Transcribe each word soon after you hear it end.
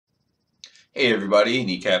Hey everybody,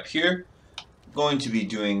 Kneecap here. I'm going to be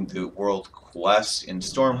doing the world quest in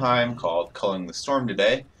Stormheim called Culling the Storm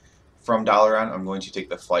today. From Dalaran, I'm going to take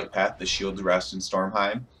the flight path, the Shield's Rest in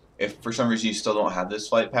Stormheim. If for some reason you still don't have this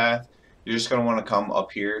flight path, you're just going to want to come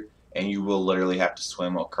up here and you will literally have to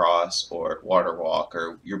swim across or water walk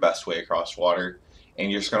or your best way across water.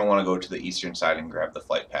 And you're just going to want to go to the eastern side and grab the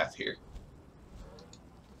flight path here.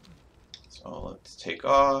 So let's take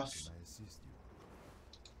off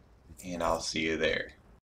and I'll see you there.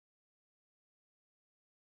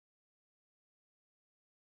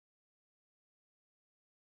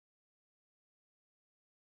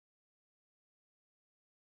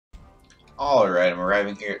 Alright, I'm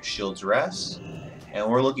arriving here at Shield's Rest, and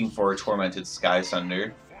we're looking for a Tormented Sky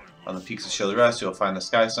Sunder. On the peaks of Shield's Rest, you'll find the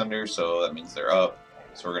Sky Sunder, so that means they're up.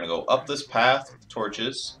 So we're going to go up this path with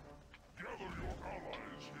torches.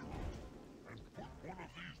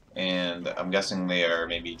 And I'm guessing they are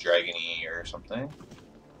maybe dragony or something.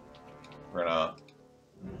 We're going to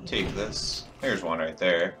take this. There's one right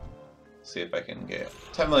there. See if I can get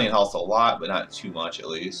 10 million health, a lot, but not too much at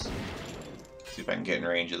least. See if I can get in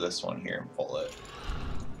range of this one here and pull it.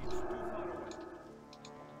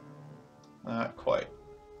 Not quite.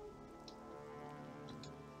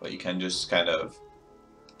 But you can just kind of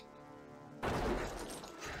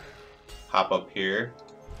hop up here.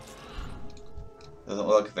 Doesn't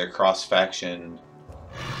look like they're cross-faction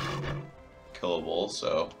killable,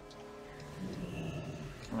 so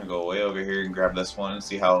I'm gonna go way over here and grab this one and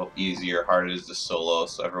see how easy or hard it is to solo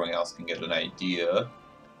so everyone else can get an idea.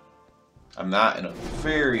 I'm not in a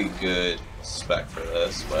very good spec for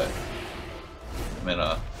this, but I'm in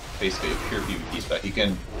a basically a pure PvP spec. You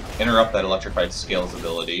can interrupt that electrified scales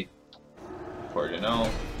ability. According to know,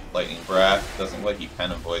 lightning breath doesn't look like you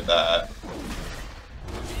can avoid that.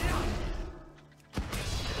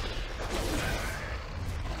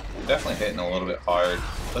 Definitely hitting a little bit hard.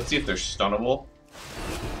 Let's see if they're stunnable.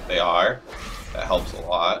 They are. That helps a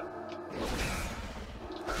lot.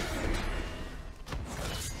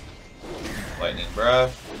 Lightning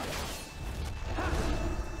breath.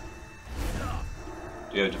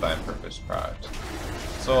 Do you have divine purpose product?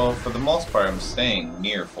 So for the most part, I'm staying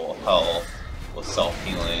near full health with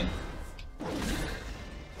self-healing.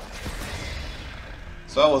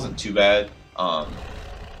 So that wasn't too bad. I'm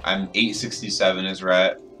 867 is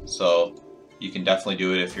ret, so you can definitely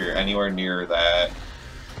do it if you're anywhere near that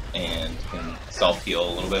and can self-heal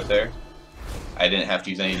a little bit there. I didn't have to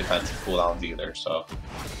use any defensive cooldowns either, so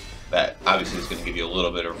that obviously is going to give you a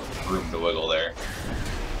little bit of room to wiggle there.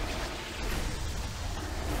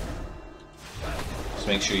 Just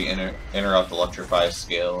make sure you interrupt electrify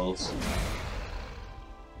scales.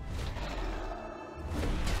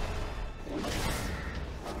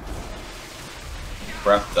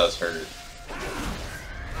 Breath does hurt.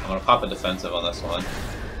 I'm going to pop a defensive on this one.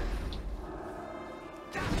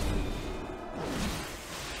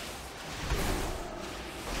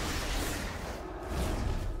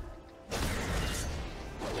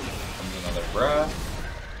 Breath.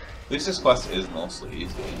 At least this quest is mostly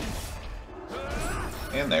easy.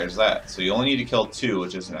 And there's that. So you only need to kill 2,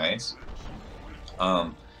 which is nice.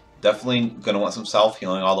 Definitely going to want some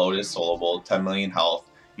self-healing, although it is soloable. 10 million health.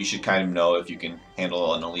 You should kind of know if you can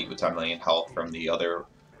handle an elite with 10 million health from the other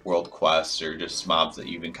world quests or just mobs that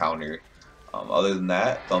you've encountered. Other than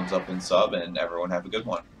that, thumbs up and sub, and everyone have a good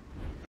one.